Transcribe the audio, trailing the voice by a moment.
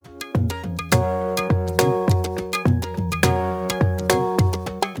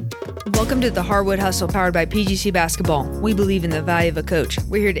Welcome to the Hardwood Hustle powered by PGC Basketball. We believe in the value of a coach.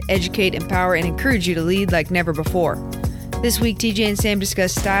 We're here to educate, empower, and encourage you to lead like never before. This week, TJ and Sam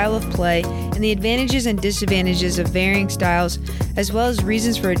discuss style of play and the advantages and disadvantages of varying styles, as well as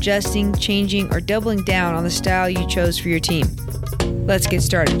reasons for adjusting, changing, or doubling down on the style you chose for your team. Let's get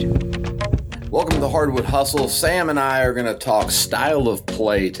started. Welcome to the Hardwood Hustle. Sam and I are going to talk style of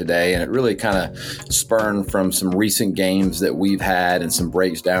play today, and it really kind of spurned from some recent games that we've had and some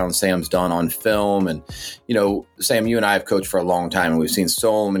breaks down Sam's done on film. And, you know, Sam, you and I have coached for a long time, and we've seen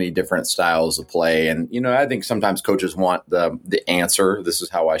so many different styles of play. And, you know, I think sometimes coaches want the answer, this is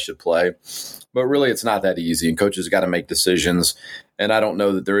how I should play. But really, it's not that easy, and coaches got to make decisions. And I don't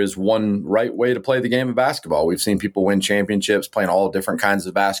know that there is one right way to play the game of basketball. We've seen people win championships playing all different kinds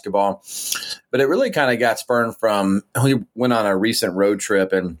of basketball. But it really kind of got spurned from, we went on a recent road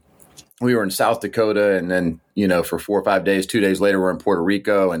trip, and we were in South Dakota, and then, you know, for 4 or 5 days, 2 days later, we're in Puerto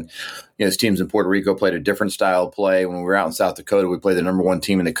Rico. And, you know, his teams in Puerto Rico played a different style of play. When we were out in South Dakota, we played the number one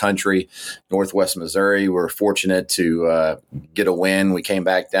team in the country, Northwest Missouri. We were fortunate to get a win. We came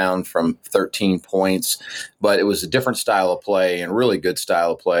back down from 13 points, but it was a different style of play and really good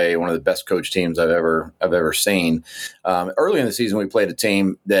style of play. One of the best coach teams I've ever seen. Early in the season, we played a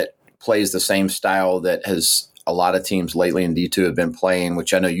team that plays the same style that has a lot of teams lately in D2 have been playing,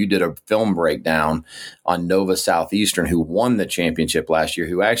 which I know you did a film breakdown on Nova Southeastern, who won the championship last year,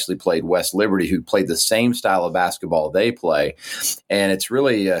 who actually played West Liberty, who played the same style of basketball they play. And it's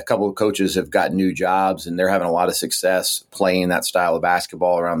really a couple of coaches have got new jobs, and they're having a lot of success playing that style of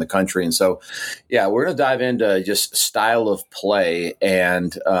basketball around the country. And so, yeah, we're going to dive into just style of play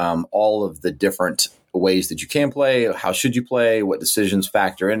and all of the different ways that you can play, how should you play, what decisions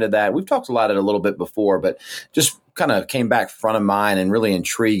factor into that. We've talked a lot of it a little bit before, but just kind of came back front of mind and really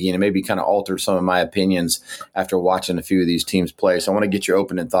intriguing and maybe kind of altered some of my opinions after watching a few of these teams play. So I want to get your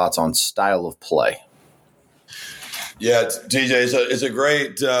opening thoughts on style of play. Yeah, TJ, it's a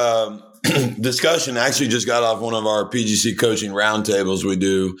great discussion. I actually just got off one of our PGC coaching roundtables we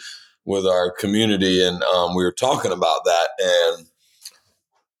do with our community, and we were talking about that. And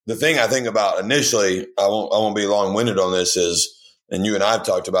the thing I think about initially, I won't be long-winded on this, is, and you and I have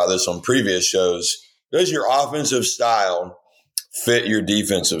talked about this on previous shows, does your offensive style fit your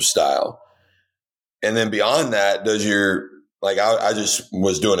defensive style? And then beyond that, does your, like I just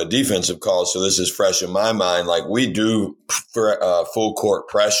was doing a defensive call, so this is fresh in my mind, like we do full court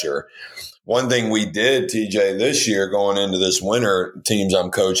pressure. One thing we did, TJ, this year going into this winter, teams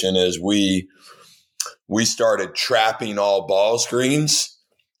I'm coaching, is we started trapping all ball screens,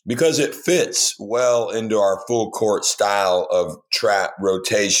 because it fits well into our full court style of trap,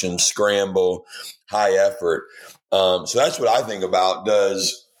 rotation, scramble, high effort. So that's what I think about.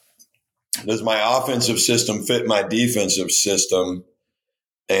 Does my offensive system fit my defensive system?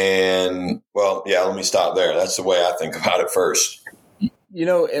 And, well, yeah, let me stop there. That's the way I think about it first. You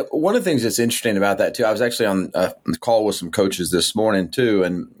know, one of the things that's interesting about that, too, I was actually on a call with some coaches this morning, too,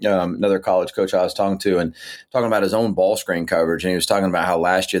 and another college coach I was talking to, and talking about his own ball screen coverage. And he was talking about how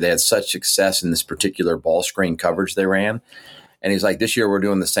last year they had such success in this particular ball screen coverage they ran. And he's like, this year we're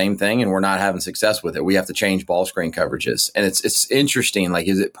doing the same thing and we're not having success with it. We have to change ball screen coverages. And it's interesting. Like,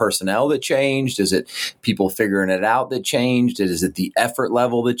 is it personnel that changed? Is it people figuring it out that changed? Is it the effort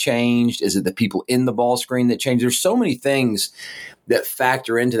level that changed? Is it the people in the ball screen that changed? There's so many things that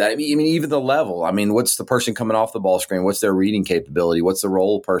factor into that. I mean, even the level. I mean, what's the person coming off the ball screen? What's their reading capability? What's the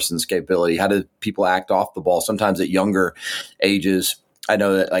role person's capability? How do people act off the ball? Sometimes at younger ages, I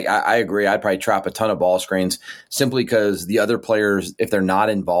know that, like, I agree. I'd probably trap a ton of ball screens simply because the other players, if they're not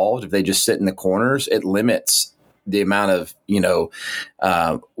involved, if they just sit in the corners, it limits the amount of,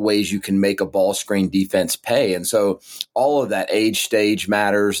 ways you can make a ball screen defense pay. And so all of that age stage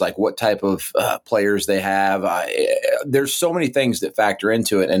matters, like what type of players they have. There's so many things that factor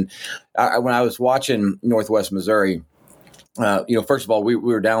into it. And when I was watching Northwest Missouri, first of all, we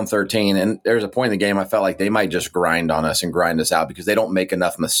were down 13, and there's a point in the game I felt like they might just grind on us and grind us out because they don't make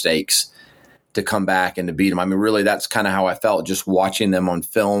enough mistakes to come back and to beat them. I mean, really, that's kind of how I felt just watching them on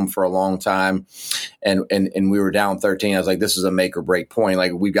film for a long time. And we were down 13. I was like, this is a make or break point.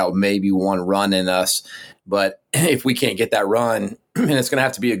 Like, we've got maybe one run in us, but if we can't get that run, and it's going to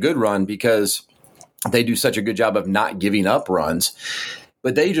have to be a good run because they do such a good job of not giving up runs.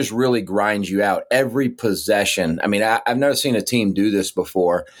 But they just really grind you out every possession. I mean, I've never seen a team do this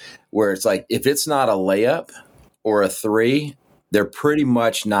before where it's like, if it's not a layup or a three, they're pretty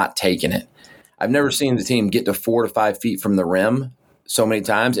much not taking it. I've never seen the team get to 4 to 5 feet from the rim so many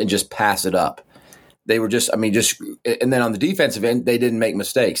times and just pass it up. They were just, and then on the defensive end, they didn't make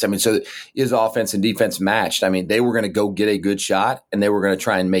mistakes. So his offense and defense matched. They were going to go get a good shot, and they were going to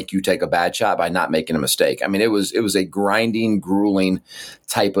try and make you take a bad shot by not making a mistake. It was a grinding, grueling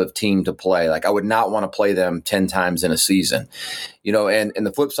type of team to play. Like, I would not want to play them 10 times in a season, and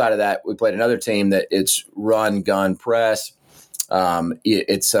the flip side of that, we played another team that it's run, gun, press.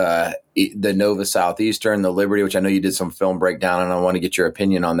 It's the Nova Southeastern, the Liberty, which I know you did some film breakdown, and I want to get your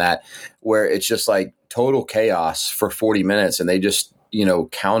opinion on that, where it's just like total chaos for 40 minutes, and they just,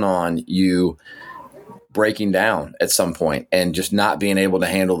 count on you breaking down at some point and just not being able to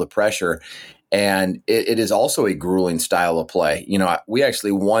handle the pressure. And it is also a grueling style of play. We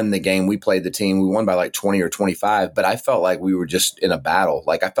actually won the game. We played the team. We won by like 20 or 25, but I felt like we were just in a battle.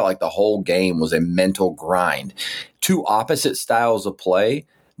 Like, I felt like the whole game was a mental grind. Two opposite styles of play,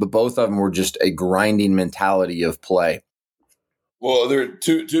 but both of them were just a grinding mentality of play. Well, there are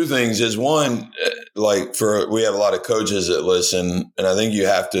two things. Is one, we have a lot of coaches that listen, and I think you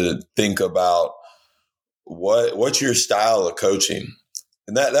have to think about what's your style of coaching.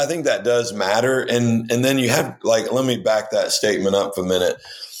 And that, I think that does matter. And then you have, let me back that statement up for a minute.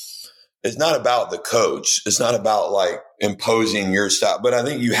 It's not about the coach. It's not about imposing your style, but I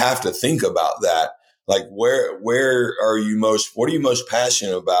think you have to think about that. What are you most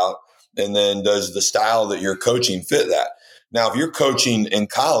passionate about? And then does the style that you're coaching fit that? Now, if you're coaching in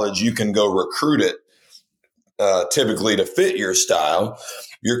college, you can go recruit it typically to fit your style.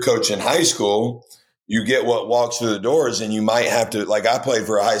 You're coaching high school, you get what walks through the doors, and you might have to, I played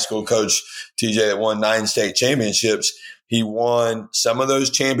for a high school coach, TJ, that won 9 state championships. He won some of those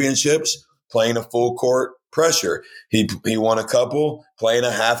championships playing a full court pressure. He won a couple playing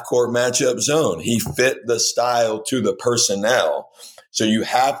a half court matchup zone. He fit the style to the personnel. So you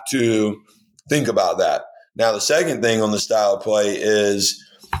have to think about that. Now, the second thing on the style of play is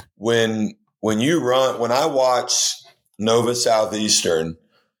when I watch Nova Southeastern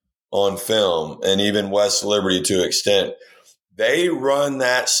on film, and even West Liberty to an extent, they run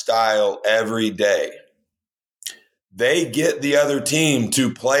that style every day. They get the other team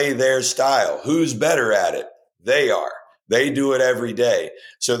to play their style. Who's better at it? They are. They do it every day.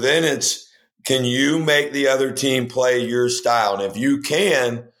 So then it's, can you make the other team play your style? And if you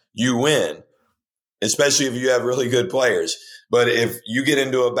can, you win, especially if you have really good players. But if you get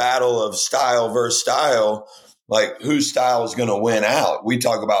into a battle of style versus style, whose style is going to win out? We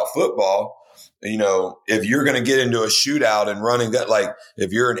talk about football. If you're going to get into a shootout and running that,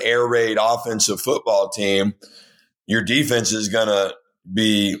 if you're an air raid offensive football team, your defense is going to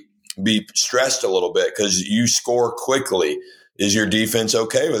be stressed a little bit because you score quickly. Is your defense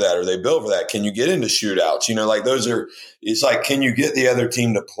okay with that? Are they built for that? Can you get into shootouts? Can you get the other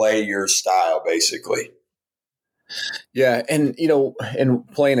team to play your style, basically? Yeah. And, in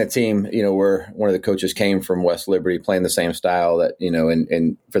playing a team, where one of the coaches came from West Liberty, playing the same style that,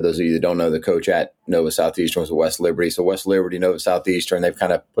 and for those of you that don't know, the coach at Nova Southeastern was at West Liberty. So West Liberty, Nova Southeastern, they've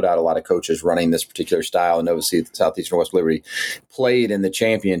kind of put out a lot of coaches running this particular style. And Nova Southeastern, West Liberty played in the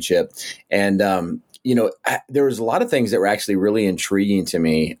championship. And, there was a lot of things that were actually really intriguing to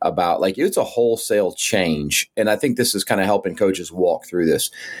me about, it's a wholesale change. And I think this is kind of helping coaches walk through this.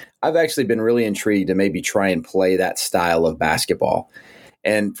 I've actually been really intrigued to maybe try and play that style of basketball,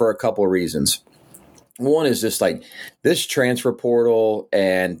 and for a couple of reasons. One is just this transfer portal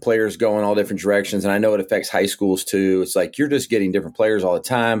and players going all different directions. And I know it affects high schools too. It's you're just getting different players all the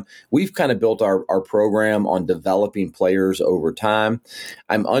time. We've kind of built our program on developing players over time.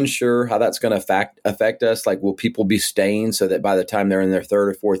 I'm unsure how that's going to affect us. Will people be staying so that by the time they're in their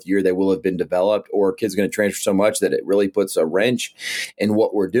 3rd or 4th year, they will have been developed, or are kids going to transfer so much that it really puts a wrench in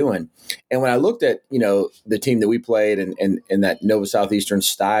what we're doing? And when I looked at, the team that we played and that Nova Southeastern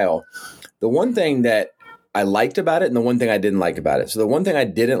style, the one thing that I liked about it and the one thing I didn't like about it. So the one thing I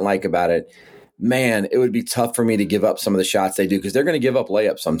didn't like about it, man, it would be tough for me to give up some of the shots they do, because they're going to give up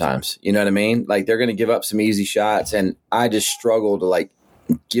layups sometimes. You know what I mean? They're going to give up some easy shots, and I just struggle to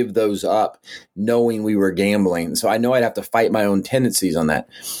give those up knowing we were gambling. So I know I'd have to fight my own tendencies on that.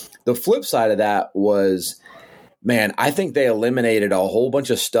 The flip side of that was, man, I think they eliminated a whole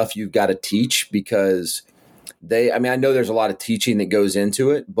bunch of stuff you've got to teach, because I know there's a lot of teaching that goes into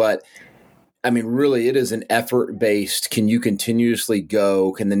it, but really, it is an effort-based. Can you continuously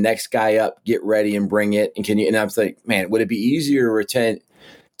go? Can the next guy up get ready and bring it? And and I'm like, man, would it be easier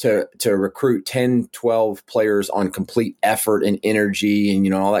to recruit 10, 12 players on complete effort and energy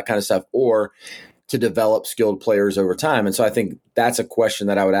and, all that kind of stuff, or to develop skilled players over time? And so I think that's a question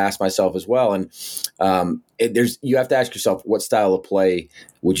that I would ask myself as well. And you have to ask yourself, what style of play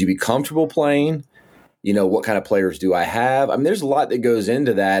would you be comfortable playing? What kind of players do I have? There's a lot that goes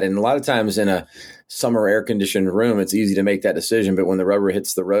into that. And a lot of times in a summer air conditioned room, it's easy to make that decision. But when the rubber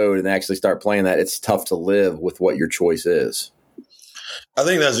hits the road and they actually start playing that, it's tough to live with what your choice is. I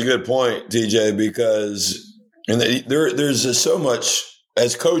think that's a good point, TJ, because there's just so much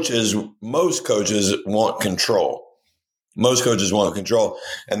as coaches. Most coaches want control. Most coaches want control.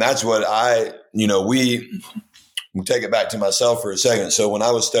 And that's what we take it back to myself for a second. So when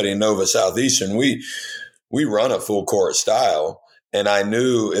I was studying Nova Southeastern, we run a full court style. And I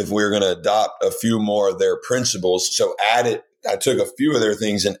knew if we were going to adopt a few more of their principles, so I took a few of their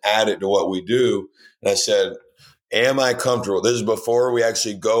things and added to what we do. And I said, am I comfortable? This is before we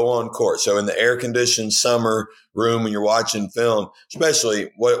actually go on court. So in the air conditioned summer room, when you're watching film,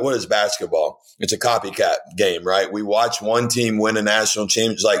 especially what is basketball? It's a copycat game, right? We watch one team win a national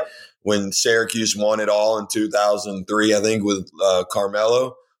championship. Like when Syracuse won it all in 2003, I think with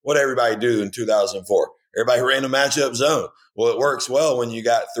Carmelo. What did everybody do in 2004? Everybody ran a matchup zone. Well, it works well when you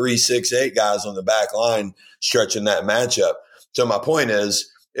got 3, 6, 8 guys on the back line stretching that matchup. So my point is,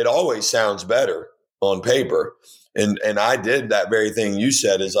 it always sounds better on paper. And I did that very thing you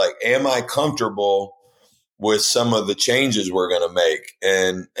said, is like, am I comfortable with some of the changes we're going to make?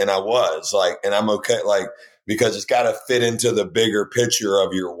 And I was like, and I'm okay, like, because it's got to fit into the bigger picture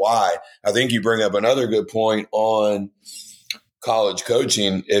of your why. I think you bring up another good point on college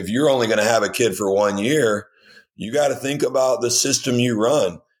coaching. If you're only going to have a kid for 1 year, you got to think about the system you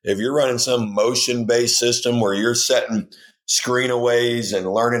run. If you're running some motion-based system where you're setting screenaways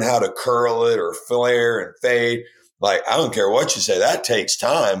and learning how to curl it or flare and fade, like, I don't care what you say, that takes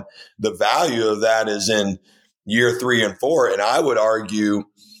time. The value of that is in year 3 and 4. And I would argue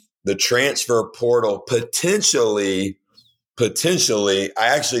the transfer portal potentially, I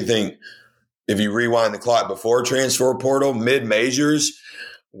actually think if you rewind the clock before transfer portal, mid-majors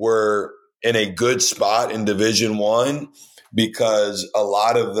were in a good spot in Division I because a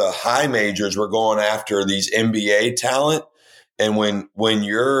lot of the high majors were going after these NBA talent. And when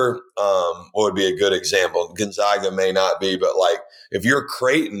you're, what would be a good example? Gonzaga may not be, but like if you're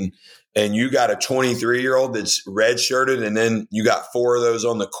Creighton and you got a 23-year-old that's redshirted, and then you got 4 of those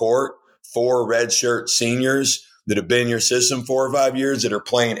on the court, 4 redshirt seniors that have been in your system 4 or 5 years that are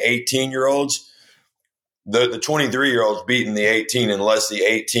playing 18-year-olds, the 23-year-old's beating the 18 unless the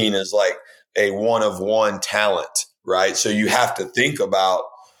 18 is like a one-of-one talent, right? So you have to think about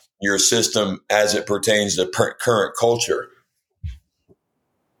your system as it pertains to current culture.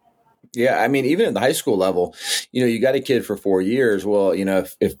 Yeah, I mean, even at the high school level, you got a kid for 4 years. Well,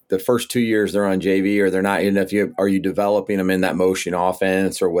 if the first 2 years they're on JV or they're not, are you developing them in that motion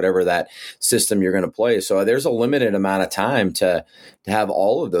offense or whatever that system you're going to play? So there's a limited amount of time to have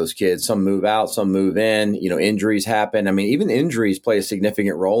all of those kids. Some move out, some move in. Injuries happen. I mean, even injuries play a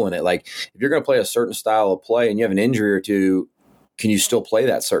significant role in it. Like if you're going to play a certain style of play and you have an injury or two, can you still play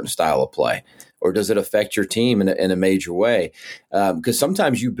that certain style of play? Or does it affect your team in a major way? Because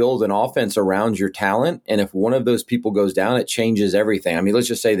sometimes you build an offense around your talent, and if one of those people goes down, it changes everything. I mean, let's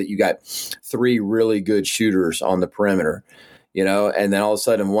just say that you got 3 really good shooters on the perimeter, and then all of a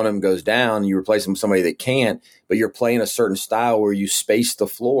sudden one of them goes down, you replace them with somebody that can't, but you're playing a certain style where you space the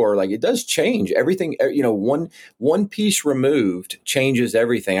floor. Like it does change everything. One piece removed changes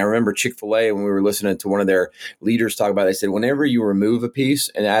everything. I remember Chick-fil-A when we were listening to one of their leaders talk about it, they said, whenever you remove a piece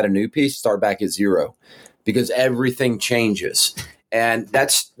and add a new piece, start back at 0 because everything changes. And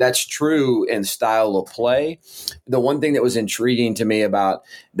that's true in style of play. The one thing that was intriguing to me about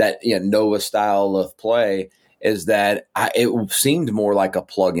that Nova style of play is that it seemed more like a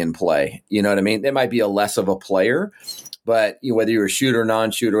plug and play. You know what I mean? They might be a less of a player, but whether you were a shooter,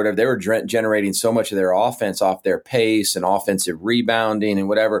 non-shooter, whatever, they were generating so much of their offense off their pace and offensive rebounding and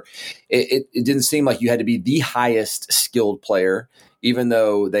whatever. It didn't seem like you had to be the highest skilled player, even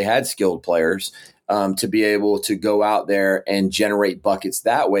though they had skilled players, to be able to go out there and generate buckets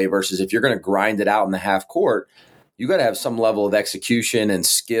that way versus if you're going to grind it out in the half court, you got to have some level of execution and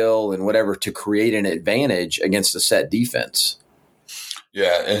skill and whatever to create an advantage against a set defense.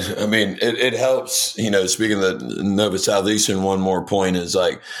 Yeah. And I mean, it helps, speaking of the Nova Southeastern, one more point is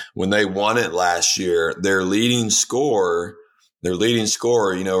like when they won it last year, their leading scorer,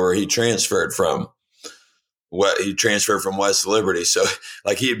 where he transferred from West Liberty. So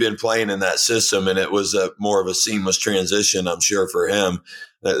like he had been playing in that system and it was more of a seamless transition, I'm sure for him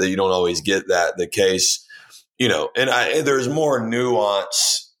that you don't always get the case. And there's more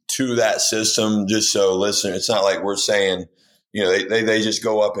nuance to that system. Just so listen, it's not like we're saying, they just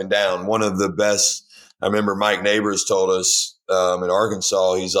go up and down. One of the best, I remember Mike Neighbors told us in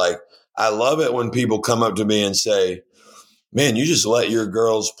Arkansas, he's like, I love it when people come up to me and say, man, you just let your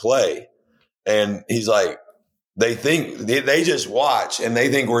girls play. And he's like, they think they just watch and they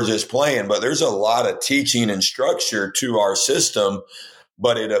think we're just playing, but there's a lot of teaching and structure to our system.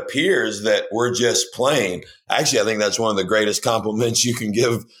 But it appears that we're just playing. Actually, I think that's one of the greatest compliments you can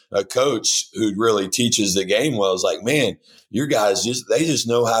give a coach who really teaches the game well. Is like, man, your guys they just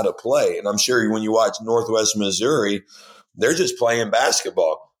know how to play. And I'm sure when you watch Northwest Missouri, they're just playing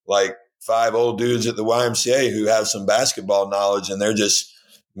basketball. Like 5 old dudes at the YMCA who have some basketball knowledge, and they're just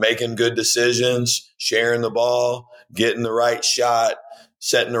making good decisions, sharing the ball, getting the right shot,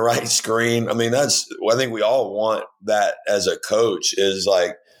 setting the right screen. I mean, I think we all want that as a coach, is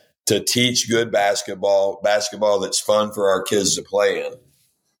like to teach good basketball that's fun for our kids to play in.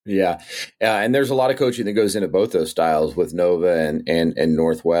 Yeah. And there's a lot of coaching that goes into both those styles with Nova and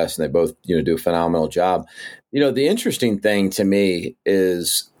Northwest, and they both, do a phenomenal job. The interesting thing to me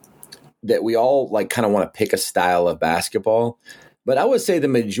is that we all like kind of want to pick a style of basketball, but I would say the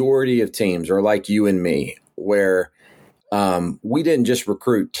majority of teams are like you and me, where we didn't just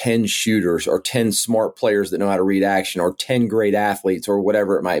recruit 10 shooters or 10 smart players that know how to read action or 10 great athletes or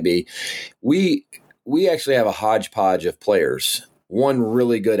whatever it might be. We actually have a hodgepodge of players. One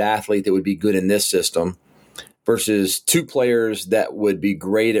really good athlete that would be good in this system versus 2 players that would be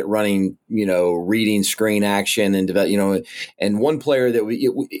great at running, reading screen action and develop, and 1 player that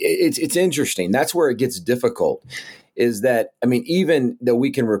it's interesting. That's where it gets difficult, is that, even though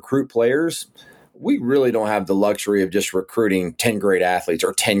we can recruit players, we really don't have the luxury of just recruiting 10 great athletes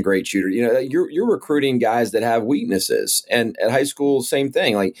or 10 great shooters. You're recruiting guys that have weaknesses. And at high school, same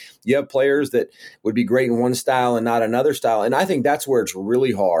thing. Like, you have players that would be great in one style and not another style. And I think that's where it's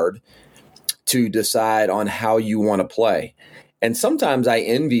really hard to decide on how you want to play. And sometimes I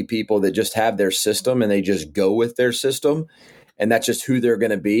envy people that just have their system and they just go with their system, and that's just who they're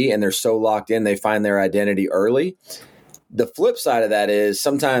going to be. And they're so locked in, they find their identity early. The flip side of that is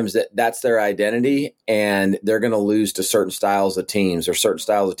sometimes that's their identity, and they're going to lose to certain styles of teams, or certain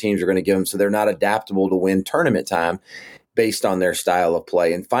styles of teams are going to give them. So they're not adaptable to win tournament time based on their style of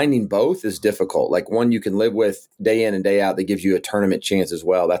play. And finding both is difficult. Like, one you can live with day in and day out that gives you a tournament chance as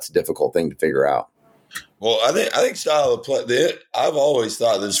well. That's a difficult thing to figure out. Well, I think style of play, I've always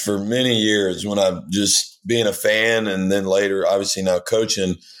thought this for many years when I'm just being a fan, and then later, obviously now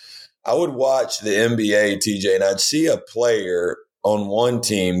coaching. I would watch the NBA, TJ, and I'd see a player on one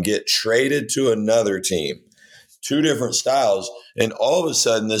team get traded to another team, 2 different styles. And all of a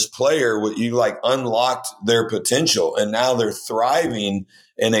sudden, this player, you like unlocked their potential, and now they're thriving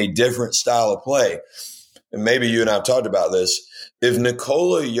in a different style of play. And maybe you and I have talked about this. If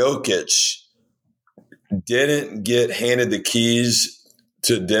Nikola Jokic didn't get handed the keys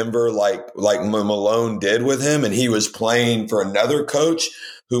to Denver like Malone did with him, and he was playing for another coach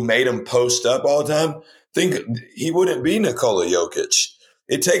who made him post up all the time, think he wouldn't be Nikola Jokic.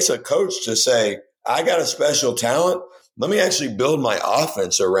 It takes a coach to say, I got a special talent. Let me actually build my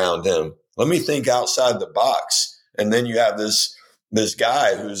offense around him. Let me think outside the box. And then you have this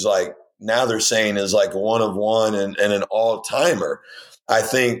guy who's like, now they're saying is like one of one and an all-timer. I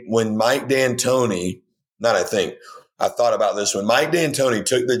think when Mike D'Antoni, I thought about this. When Mike D'Antoni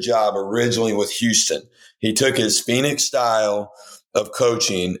took the job originally with Houston, he took his Phoenix style of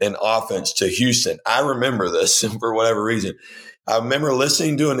coaching and offense to Houston. I remember this for whatever reason. I remember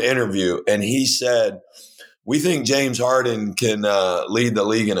listening to an interview, and he said, we think James Harden can lead the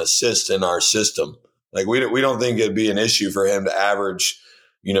league in assists in our system. Like, we don't think it'd be an issue for him to average,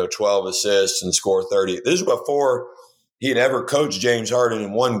 12 assists and score 30. This is before he had ever coached James Harden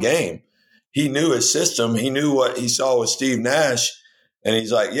in one game. He knew his system. He knew what he saw with Steve Nash. And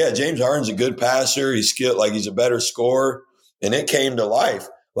he's like, yeah, James Harden's a good passer. He's skilled, like he's a better scorer. And it came to life.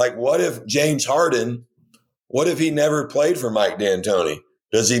 Like, what if James Harden, what if he never played for Mike D'Antoni?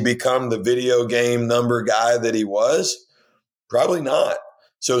 Does he become the video game number guy that he was? Probably not.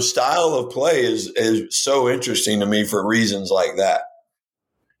 So style of play is so interesting to me for reasons like that.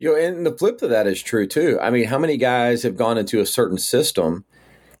 And the flip to that is true too. I mean, how many guys have gone into a certain system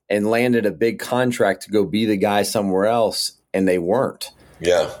and landed a big contract to go be the guy somewhere else, and they weren't?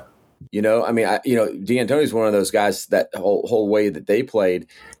 Yeah. D'Antoni's one of those guys that whole way that they played.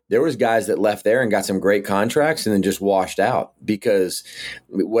 There was guys that left there and got some great contracts and then just washed out because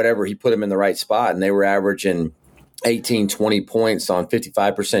whatever, he put them in the right spot, and they were averaging 18, 20 points on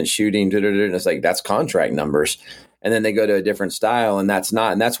 55% shooting. And it's like, that's contract numbers. And then they go to a different style, and that's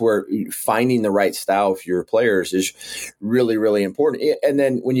not. And that's where finding the right style for your players is really, really important. And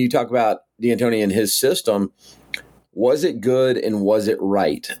then when you talk about D'Antoni and his system, was it good and was it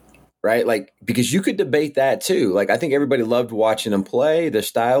right? Right? Like, because you could debate that too. Like, I think everybody loved watching him play, their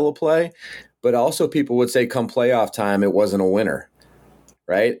style of play, but also people would say come playoff time, it wasn't a winner.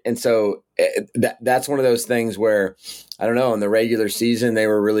 right? And so that's one of those things where, I don't know, in the regular season, they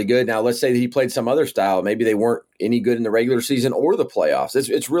were really good. Now, let's say that he played some other style. Maybe they weren't any good in the regular season or the playoffs.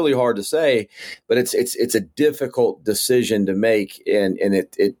 It's really hard to say, but it's a difficult decision to make. And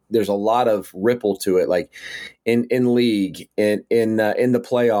there's a lot of ripple to it, like in league, in the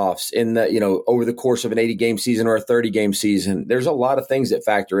playoffs, over the course of an 80-game season or a 30-game season. There's a lot of things that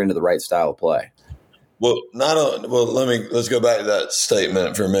factor into the right style of play. Well, let's go back to that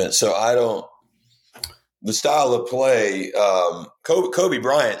statement for a minute. So the style of play, Kobe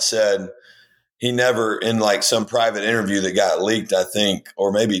Bryant said he never, in like some private interview that got leaked, I think,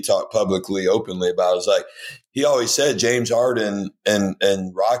 or maybe talked publicly, openly about it, was like, he always said James Harden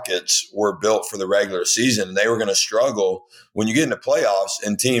and Rockets were built for the regular season, and they were going to struggle when you get into playoffs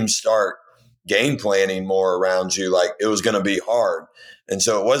and teams start game planning more around you. Like, it was going to be hard. And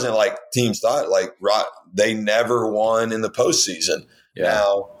so it wasn't like teams thought, like, they never won in the postseason. Yeah.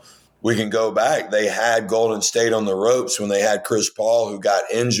 Now, we can go back. They had Golden State on the ropes when they had Chris Paul, who got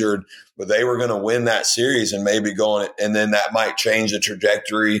injured, but they were going to win that series and maybe and then that might change the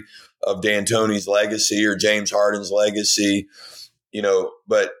trajectory of D'Antoni's legacy or James Harden's legacy,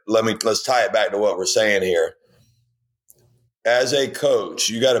 but let's tie it back to what we're saying here. As a coach,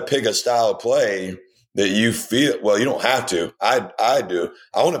 you got to pick a style of play that you feel, well, you don't have to. I do.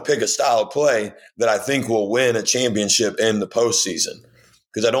 I want to pick a style of play that I think will win a championship in the postseason,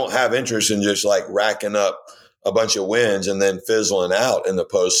 because I don't have interest in just like racking up a bunch of wins and then fizzling out in the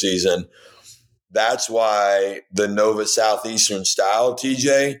postseason. That's why the Nova Southeastern style,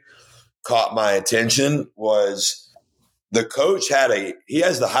 TJ, caught my attention. Was the coach he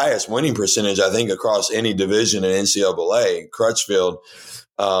has the highest winning percentage, I think, across any division in NCAA, Crutchfield.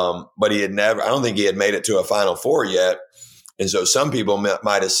 But I don't think he had made it to a Final Four yet. And so some people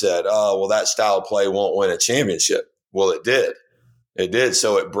might have said, oh, well, that style of play won't win a championship. Well, it did. It did.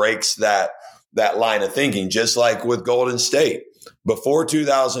 So it breaks that line of thinking, just like with Golden State. Before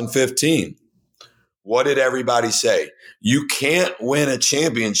 2015, what did everybody say? You can't win a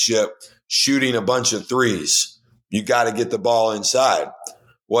championship shooting a bunch of threes. You got to get the ball inside.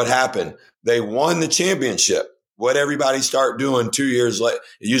 What happened? They won the championship. What everybody start doing 2 years later,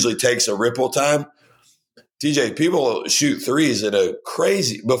 it usually takes a ripple time. TJ, people shoot threes at a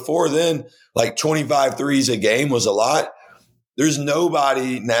crazy, before then, like 25 threes a game was a lot. There's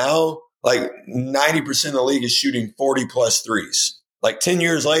nobody now, like 90% of the league is shooting 40 plus threes. Like 10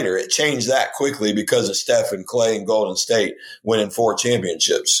 years later, it changed that quickly because of Steph and Clay and Golden State winning 4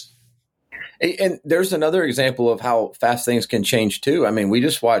 championships. And there's another example of how fast things can change too. I mean, we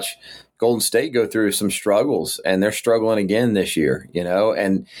just watched Golden State go through some struggles, and they're struggling again this year,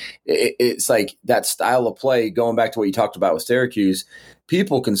 and it's like that style of play, going back to what you talked about with Syracuse,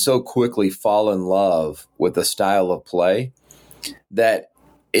 people can so quickly fall in love with the style of play that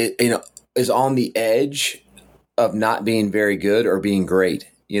it is on the edge of not being very good or being great.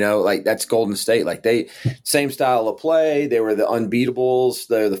 Like that's Golden State. Like same style of play. They were the unbeatables.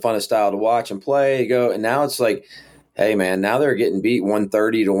 They're the funnest style to watch and play. And now it's like, hey man, now they're getting beat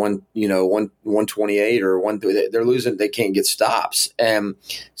 130 to 128 or they're losing. They can't get stops. And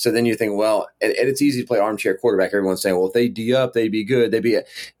so then you think, well, and it's easy to play armchair quarterback. Everyone's saying, well, if they D up, they'd be good.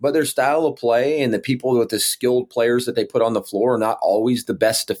 But their style of play and the people with the skilled players that they put on the floor are not always the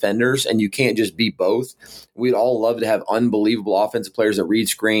best defenders. And you can't just be both. We'd all love to have unbelievable offensive players that read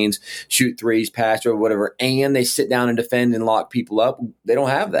screens, shoot threes, pass or whatever, and they sit down and defend and lock people up. They don't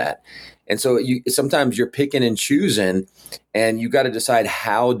have that. And so sometimes you're picking and choosing, and you got to decide,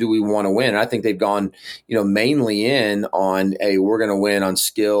 how do we want to win? And I think they've gone, mainly in on we're going to win on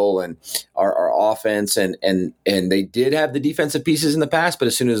skill and our offense, and they did have the defensive pieces in the past, but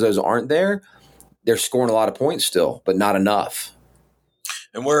as soon as those aren't there, they're scoring a lot of points still, but not enough.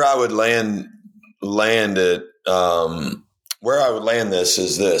 And where I would land this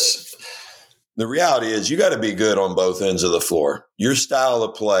is this: the reality is you got to be good on both ends of the floor. Your style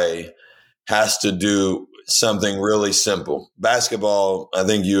of play has to do something really simple. Basketball, I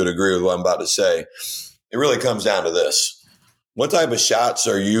think you would agree with what I'm about to say. It really comes down to this: what type of shots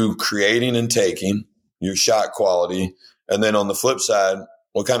are you creating and taking, your shot quality, and then on the flip side,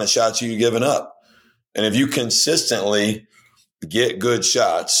 what kind of shots are you giving up? And if you consistently get good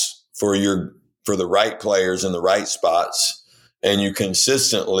shots for the right players in the right spots, and you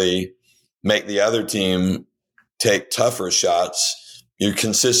consistently make the other team take tougher shots, you're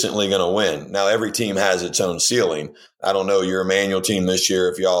consistently going to win. Now, every team has its own ceiling. I don't know your Emmanuel team this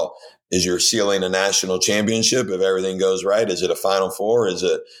year, is your ceiling a national championship if everything goes right? Is it a Final Four? Is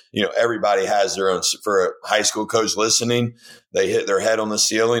it, everybody has their own. For a high school coach listening, they hit their head on the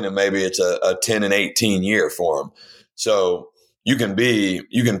ceiling and maybe it's a 10 and 18 year for them. So you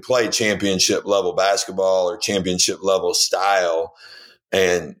can play championship level basketball or championship level style,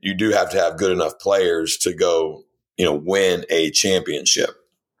 and you do have to have good enough players to go, win a championship.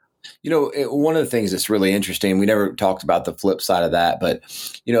 One of the things that's really interesting, we never talked about the flip side of that, but,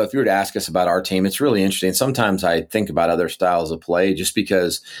 if you were to ask us about our team, it's really interesting. Sometimes I think about other styles of play just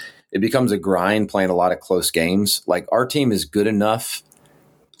because it becomes a grind playing a lot of close games. Like, our team is good enough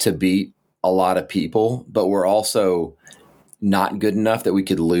to beat a lot of people, but we're also not good enough that we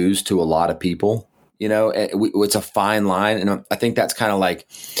could lose to a lot of people. It's a fine line. And I think that's kind of like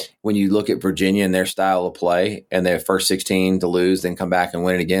when you look at Virginia and their style of play and their first 16 to lose, then come back and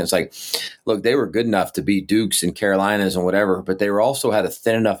win it again. It's like, look, they were good enough to beat Dukes and Carolinas and whatever, but they were also had a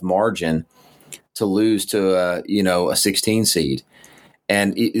thin enough margin to lose to a 16 seed.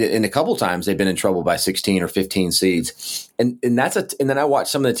 And in a couple times they've been in trouble by 16 or 15 seeds. And then I watch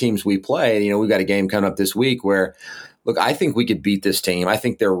some of the teams we play. We've got a game coming up this week where, look, I think we could beat this team. I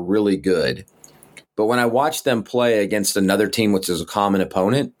think they're really good. But when I watch them play against another team, which is a common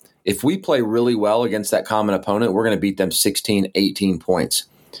opponent, if we play really well against that common opponent, we're going to beat them 16, 18 points.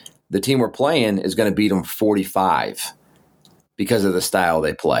 The team we're playing is going to beat them 45 because of the style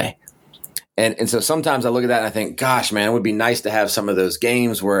they play. And so sometimes I look at that and I think, gosh, man, it would be nice to have some of those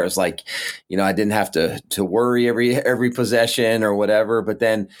games where it's like, I didn't have to worry every possession or whatever. But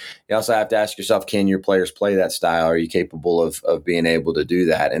then you also have to ask yourself, can your players play that style? Are you capable of being able to do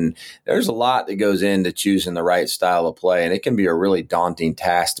that? And there's a lot that goes into choosing the right style of play. And it can be a really daunting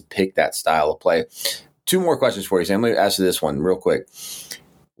task to pick that style of play. 2 more questions for you, Sam. Let me ask you this one real quick.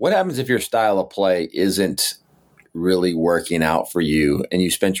 What happens if your style of play isn't really working out for you and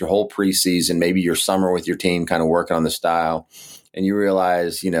you spent your whole preseason, maybe your summer with your team kind of working on the style, and you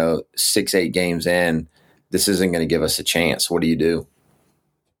realize, 6-8 games in, this isn't going to give us a chance? What do you do?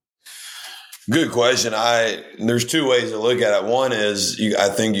 Good question. There's 2 ways to look at it. One is I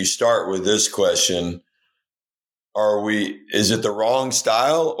think you start with this question. Is it the wrong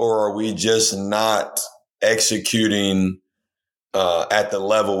style, or are we just not executing at the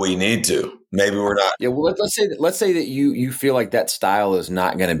level we need to? Maybe we're not. Yeah, well, let's say that you feel like that style is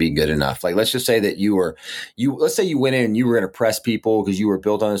not going to be good enough. Like, let's just say that let's say you went in and you were going to press people because you were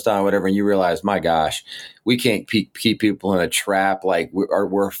built on the style, or whatever, and you realized, my gosh, we can't keep people in a trap. Like,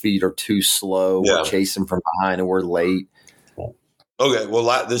 our feet are too slow. Yeah. We're chasing from behind and we're late. Okay,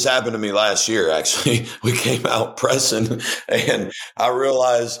 well, this happened to me last year, actually. We came out pressing, and I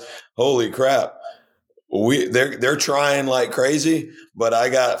realized, holy crap. They're trying like crazy, but I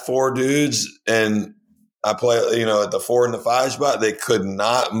got 4 dudes and I play, at the 4 and the 5 spot. They could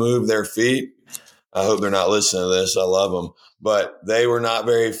not move their feet. I hope they're not listening to this. I love them, but they were not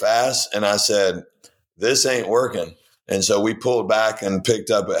very fast. And I said, this ain't working. And so we pulled back and picked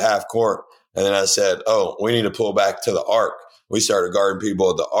up at half court. And then I said, oh, we need to pull back to the arc. We started guarding people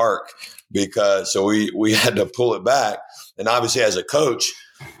at the arc so we had to pull it back. And obviously as a coach,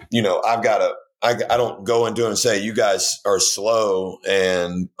 I don't go into and say, you guys are slow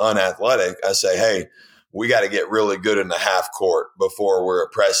and unathletic. I say, hey, we got to get really good in the half court before we're a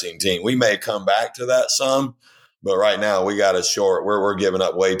pressing team. We may come back to that some, but right now we got we're giving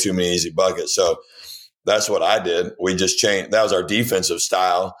up way too many easy buckets. So that's what I did. We just changed. That was our defensive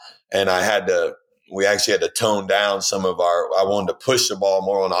style. And we actually had to tone down I wanted to push the ball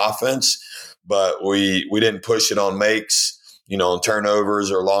more on offense, but we didn't push it on makes. On turnovers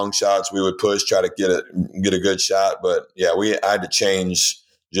or long shots, we would push, try to get a good shot. But yeah, I had to change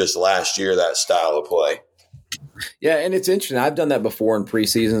just last year that style of play. Yeah, and it's interesting. I've done that before in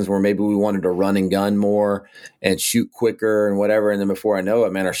preseasons where maybe we wanted to run and gun more and shoot quicker and whatever. And then before I know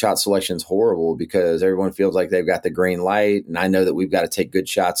it, man, our shot selection is horrible because everyone feels like they've got the green light. And I know that we've got to take good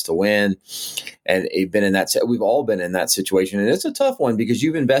shots to win. And we've all been in that situation. And it's a tough one because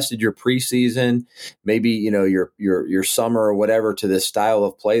you've invested your preseason, maybe, your summer or whatever to this style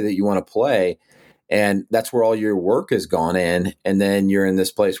of play that you want to play. And that's where all your work has gone in. And then you're in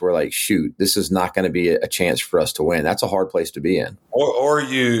this place where, like, shoot, this is not going to be a chance for us to win. That's a hard place to be in. Or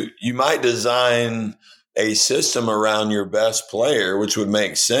you might design a system around your best player, which would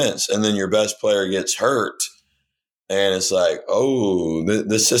make sense. And then your best player gets hurt. And it's like, oh,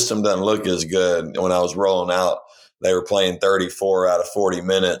 this system doesn't look as good. When I was rolling out, they were playing 34 out of 40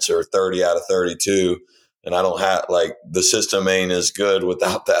 minutes or 30 out of 32. And I don't have, the system ain't as good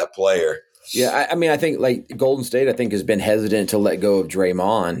without that player. Yeah, I think Golden State, has been hesitant to let go of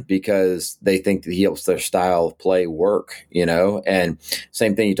Draymond because they think that he helps their style of play work, And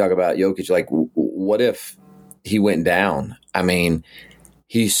same thing you talk about Jokic, what if he went down? I mean,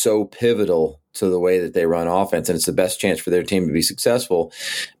 he's so pivotal to the way that they run offense, and it's the best chance for their team to be successful.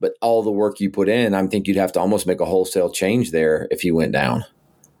 But all the work you put in, I think you'd have to almost make a wholesale change there if you went down.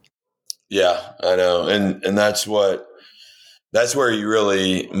 Yeah, I know. And that's where you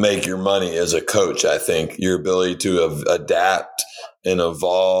really make your money as a coach. I think your ability to adapt and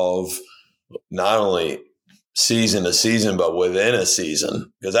evolve, not only season to season, but within a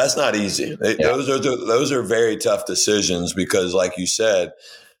season, because that's not easy. Those are very tough decisions, because like you said,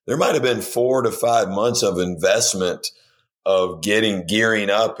 there might have been 4 to 5 months of investment of gearing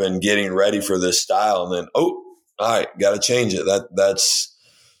up and getting ready for this style. And then, all right, got to change it.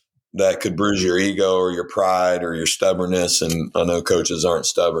 That could bruise your ego or your pride or your stubbornness. And I know coaches aren't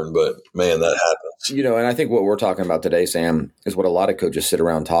stubborn, but man, that happens. And I think what we're talking about today, Sam, is what a lot of coaches sit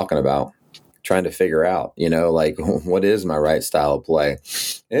around talking about, trying to figure out, like, what is my right style of play?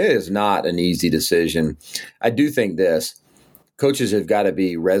 It is not an easy decision. I do think this. Coaches have got to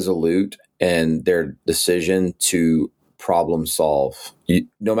be resolute in their decision to problem solve.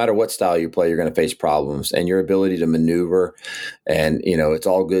 No matter what style you play, you're going to face problems, and your ability to maneuver, and, it's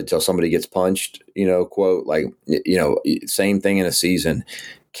all good till somebody gets punched, quote, like, same thing in a season.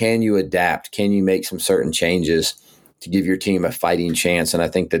 Can you adapt? Can you make some certain changes to give your team a fighting chance? And I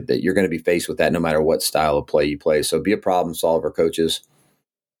think that you're going to be faced with that no matter what style of play you play. So be a problem solver, coaches.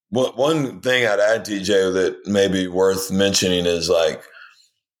 Well, one thing I'd add, TJ, that may be worth mentioning is, like,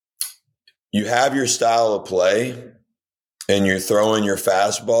 you have your style of play and you're throwing your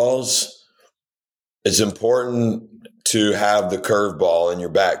fastballs. It's important to have the curveball in your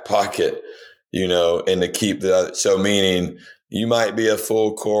back pocket, and to keep so meaning you might be a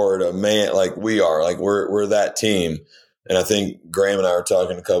full court, a man, like we are, like we're that team. And I think Graham and I were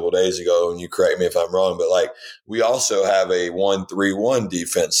talking a couple of days ago, and you correct me if I'm wrong, but like we also have a 1-3-1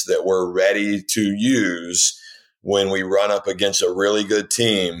 defense that we're ready to use when we run up against a really good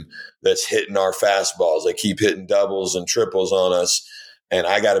team that's hitting our fastballs. They keep hitting doubles and triples on us, and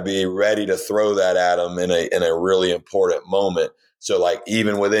I got to be ready to throw that at them in a really important moment. So, like,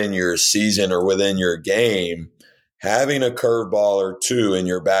 even within your season or within your game, having a curveball or two in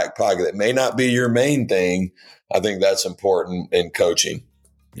your back pocket that may not be your main thing, I think that's important in coaching.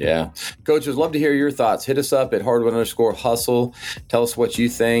 Yeah. Coaches, love to hear your thoughts. Hit us up at hardwood_hustle. Tell us what you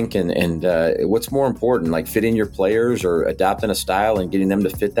think and what's more important, like fitting your players or adapting a style and getting them to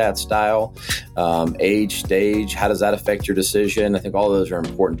fit that style. Age, stage, how does that affect your decision? I think all of those are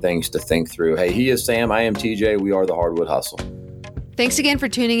important things to think through. Hey, he is Sam. I am TJ. We are the Hardwood Hustle. Thanks again for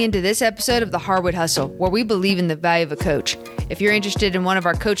tuning into this episode of the Hardwood Hustle, where we believe in the value of a coach. If you're interested in one of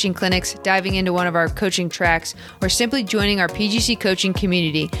our coaching clinics, diving into one of our coaching tracks, or simply joining our PGC coaching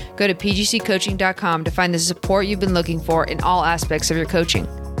community, go to pgccoaching.com to find the support you've been looking for in all aspects of your coaching.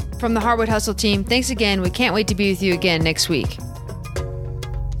 From the Hardwood Hustle team, thanks again. We can't wait to be with you again next week.